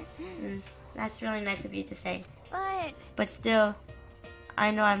 That's really nice of you to say. But still,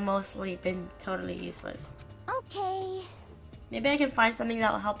 I know I've mostly been totally useless. Okay. Maybe I can find something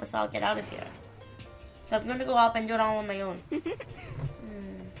that will help us all get out of here. So I'm gonna go up and do it all on my own.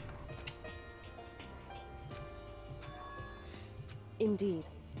 Indeed.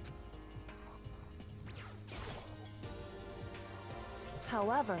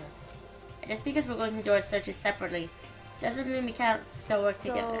 However... Just because we're going to do our searches separately, doesn't mean we can't still work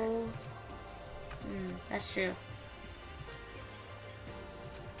together. That's true.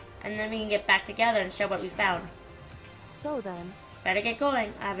 And then we can get back together and share what we found. So then... Better get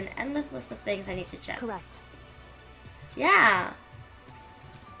going. I have an endless list of things I need to check. Correct. Yeah!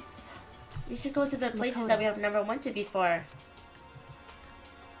 We should go to the places Makoto. that we have never went to before.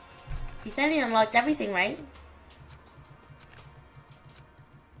 He said he unlocked everything, right?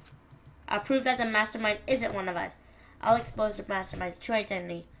 I'll prove that the mastermind isn't one of us. I'll expose the mastermind's true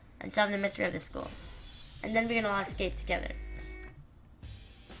identity and solve the mystery of the school. And then we can all escape together.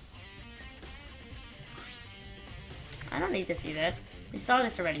 I don't need to see this. We saw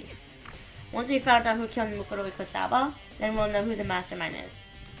this already. Once we found out who killed Mukuro Ikosaba, then we'll know who the mastermind is.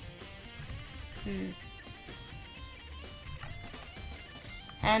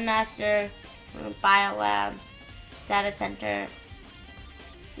 Headmaster, Biolab, Data Center.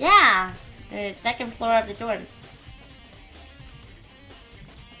 Yeah! The second floor of the dorms.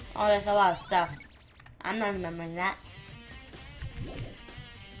 Oh, there's a lot of stuff. I'm not remembering that.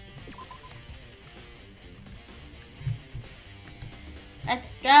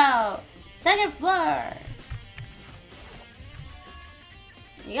 Let's go. Second floor.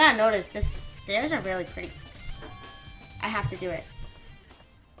 You gotta notice, the stairs are really pretty. I have to do it.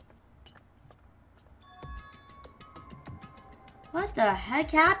 What the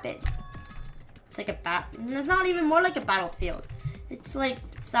heck happened? It's like it's not even more like a battlefield. It's like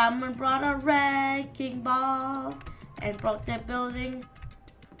someone brought a wrecking ball and broke the building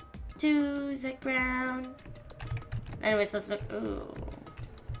to the ground. Anyways, let's look. Ooh.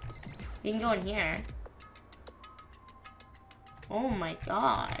 You can go in here. Oh my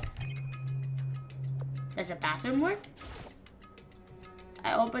god. Does the bathroom work?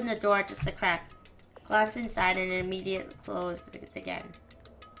 I opened the door just a crack. Glanced inside and immediately closed it again.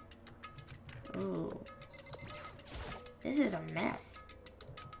 Ooh. This is a mess.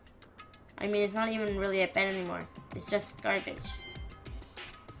 I mean, it's not even really a bed anymore. It's just garbage.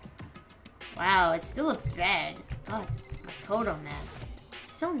 Wow, it's still a bed. God, Makoto, man.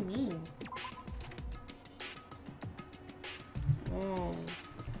 He's so mean. Oh.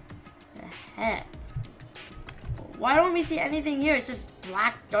 The heck? Why don't we see anything here? It's just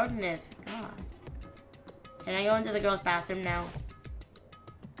black darkness. God. Can I go into the girls' bathroom now?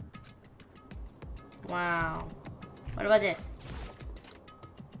 Wow. What about this?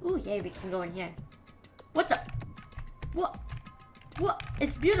 Ooh, yay, we can go in here. What the? What? What?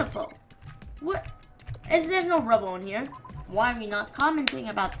 It's beautiful. What? There's no rubble in here. Why are we not commenting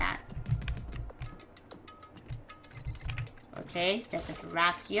about that? Okay, there's a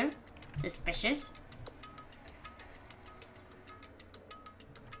giraffe here. Suspicious.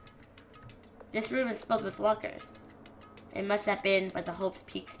 This room is filled with lockers. It must have been for the Hope's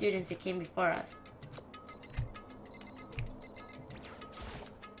Peak students who came before us.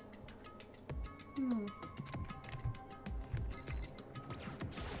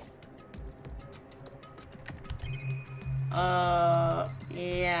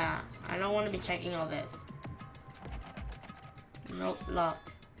 Yeah. I don't want to be checking all this. Nope,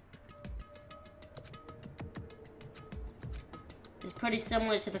 locked. It's pretty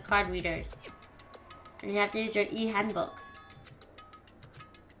similar to the card readers. And you have to use your e-handbook.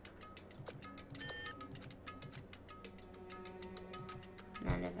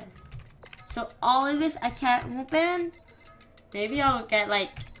 None of it. So all of this I can't open? Maybe I'll get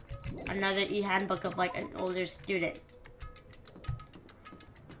like another e-handbook of like an older student.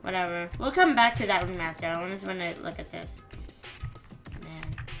 Whatever. We'll come back to that room after. I just want to look at this.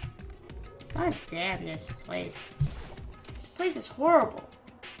 Man. God damn this place. This place is horrible.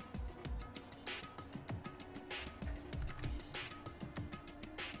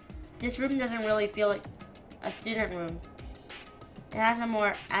 This room doesn't really feel like a student room. It has a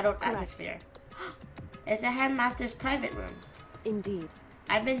more adult atmosphere. It's a headmaster's private room. Indeed.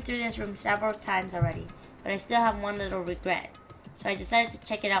 I've been through this room several times already, but I still have one little regret. So I decided to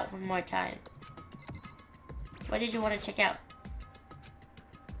check it out one more time. What did you want to check out?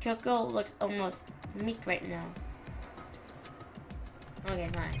 Kyouko looks almost meek right now. Okay,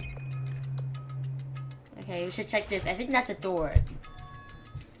 fine. Okay, we should check this. I think that's a door.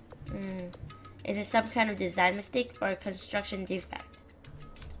 Is it some kind of design mistake or a construction defect?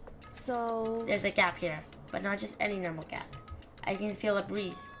 So... There's a gap here, but not just any normal gap. I can feel a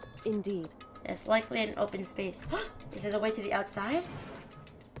breeze. Indeed. There's likely an open space. Is it the way to the outside?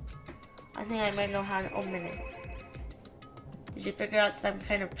 I think I might know how to open it. Did you figure out some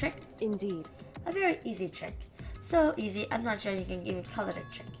kind of trick? Indeed. A very easy trick. So easy, I'm not sure you can even call it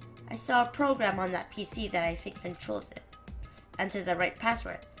a trick. I saw a program on that PC that I think controls it. Enter the right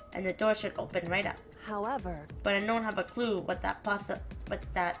password, and the door should open right up. However... But I don't have a clue what that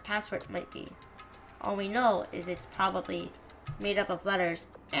password might be. All we know is it's probably made up of letters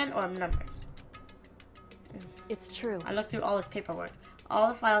and or numbers. It's true. I looked through all his paperwork, all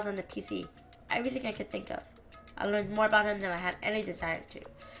the files on the PC, everything I could think of. I learned more about him than I had any desire to,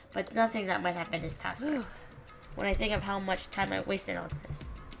 but nothing that might have been his password. When I think of how much time I wasted on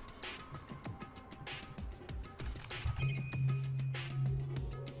this.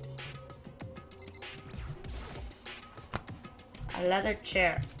 A leather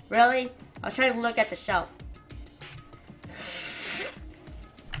chair. Really? I'll try to look at the shelf.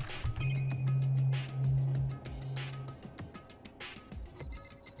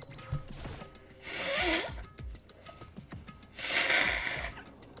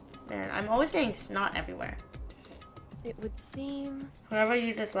 Man, I'm always getting snot everywhere. It would seem... Whoever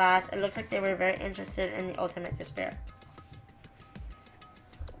used this last, it looks like they were very interested in the ultimate despair.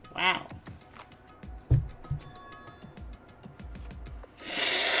 Wow.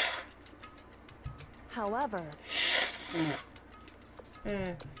 However...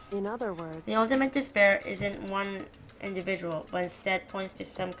 In other words... The ultimate despair isn't one individual, but instead points to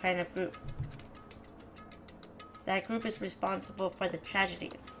some kind of group. That group is responsible for the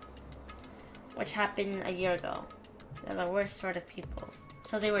tragedy, which happened a year ago. They're the worst sort of people.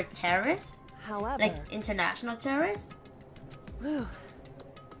 So they were terrorists? However, Like international terrorists? whew,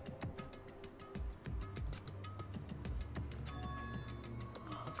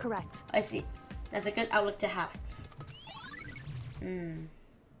 correct. I see. That's a good outlook to have.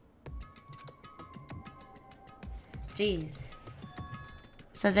 Jeez.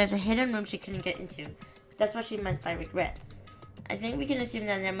 So there's a hidden room she couldn't get into. That's what she meant by regret. I think we can assume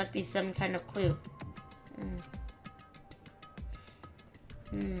that there must be some kind of clue.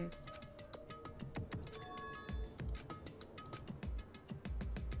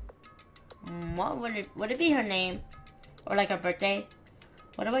 What would it be her name? Or like her birthday?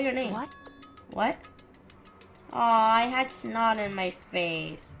 What about your name? What? What? Aw, I had snot in my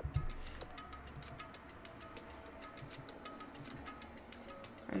face.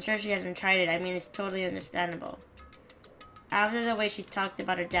 I'm sure she hasn't tried it. I mean, it's totally understandable. After the way she talked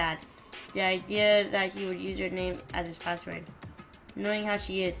about her dad, the idea that he would use her name as his password, knowing how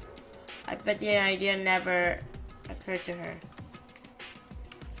she is, I bet the idea never occurred to her.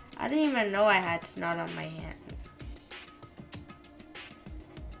 I didn't even know I had snot on my hand.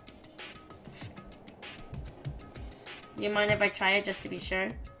 Do you mind if I try it just to be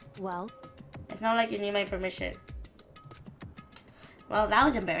sure? Well, It's not like you need my permission. Well, that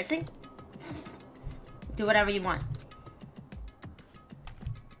was embarrassing. Do whatever you want.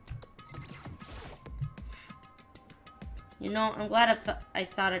 You know, I'm glad I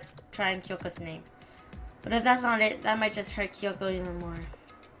thought of trying Kyoko's name. But if that's not it, that might just hurt Kyouko even more.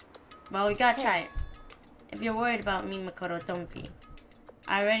 Well, we gotta try it. If you're worried about me, Makoto, don't be.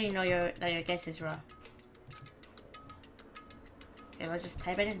 I already know that your guess is wrong. Okay, let's just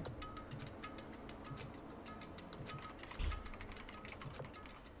type it in.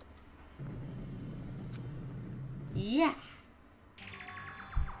 Yeah.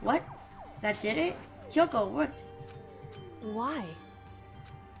 What? That did it? Kyouko, it worked. why?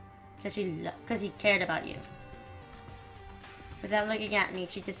 Because he cared about you. Without looking at me,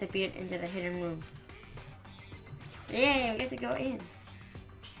 she disappeared into the hidden room. Yay, we get to go in.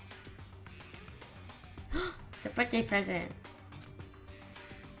 It's a birthday present.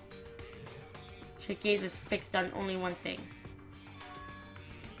 Her gaze was fixed on only one thing.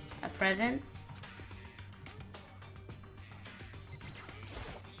 A present?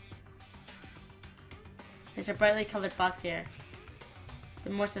 There's a brightly colored box here. The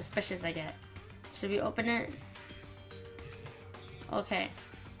more suspicious I get. Should we open it? Okay.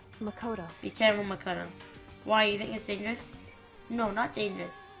 Makoto. Be careful, Makoto. Why, you think it's dangerous? No, not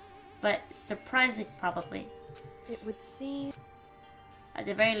dangerous. But surprising, probably. It would seem... At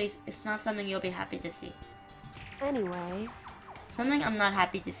the very least, it's not something you'll be happy to see. Anyway, Something I'm not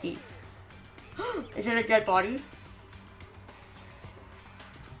happy to see. Is it a dead body?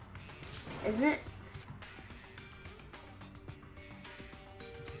 Isn't it?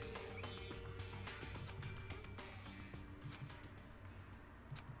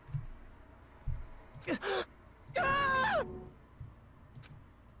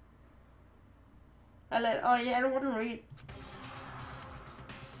 Oh yeah, I don't want to read.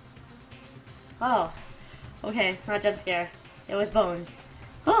 Oh, okay, it's not a jump scare. It was bones.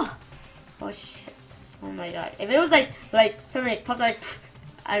 Oh, oh shit. Oh my god. If it was like something like popped like,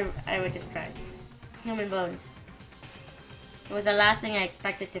 I would just cry. Human bones. It was the last thing I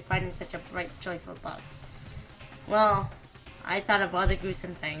expected to find in such a bright, joyful box. Well, I thought of other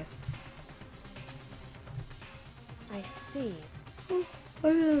gruesome things. I see.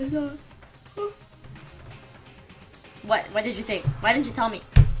 What did you think? Why didn't you tell me?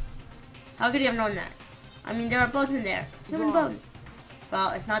 How could you have known that? I mean, there are bones in there. Human bones.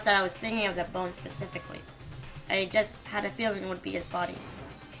 Well, it's not that I was thinking of the bones specifically. I just had a feeling it would be his body.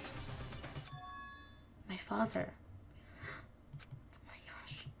 My father. Oh my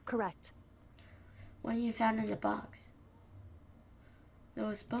gosh. Correct. What you found in the box?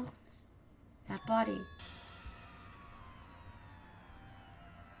 Those bones. That body.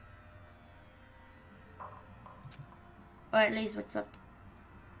 Or at least what's up.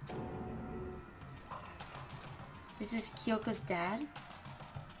 This is Kyoko's dad?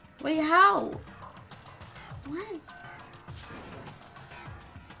 Wait, how? What?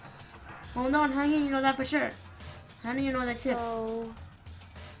 Hold on, how do you know that for sure? How do you know that's it? So,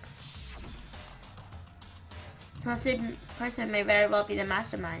 So the same person may very well be the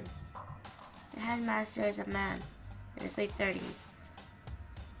mastermind. The headmaster is a man in his late 30s.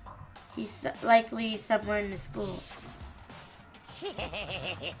 He's likely somewhere in the school.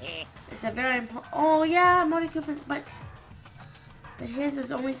 It's a very important. Oh yeah, Motoku, but his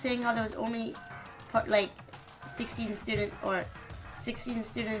was only saying how there was only like 16 students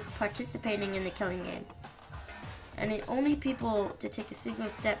participating in the killing game, and the only people to take a single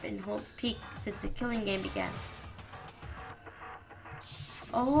step in Hope's Peak since the killing game began.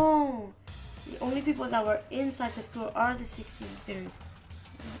 Oh, the only people that were inside the school are the 16 students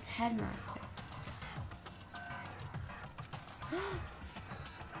and the headmaster.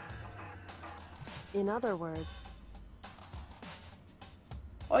 In other words,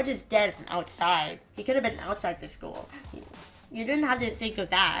 or just dead from outside. He could have been outside the school. You didn't have to think of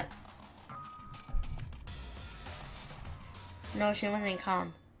that. No, she wasn't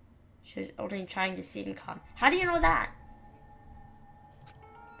calm. She was only trying to seem calm. How do you know that?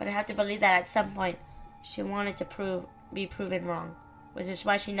 But I have to believe that at some point, she wanted to be proven wrong. Was this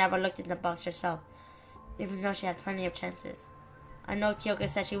why she never looked in the box herself, even though she had plenty of chances? I know Kyouko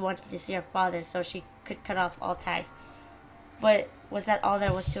said she wanted to see her father so she could cut off all ties. But was that all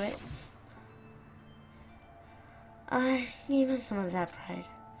there was to it? I gave him some of that pride.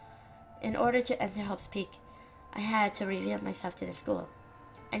 In order to enter Hope's Peak, I had to reveal myself to the school.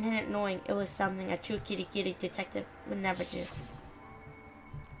 I didn't knowing it was something a true kitty detective would never do.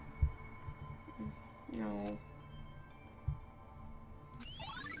 No.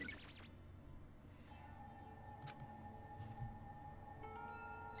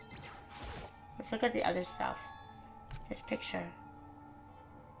 Let's look at the other stuff. This picture.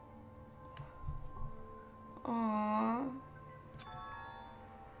 Aww.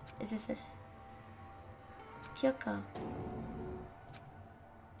 Is this a Kyouko?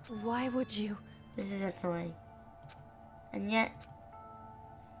 why would you? This is annoying. And yet,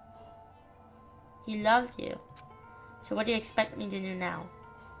 he loved you. So what do you expect me to do now?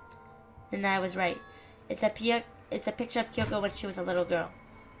 And I was right. It's a picture of Kyouko when she was a little girl.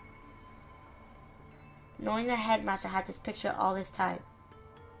 Knowing the headmaster had this picture all this time,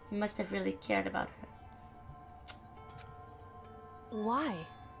 he must have really cared about her. Why?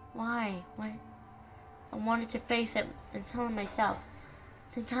 Why? What? I wanted to face it and tell him myself.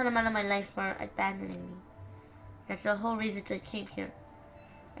 To count him out of my life for abandoning me. That's the whole reason I came here.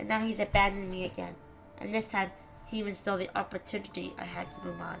 And now he's abandoned me again. And this time, he even stole the opportunity I had to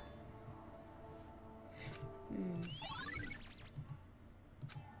move on.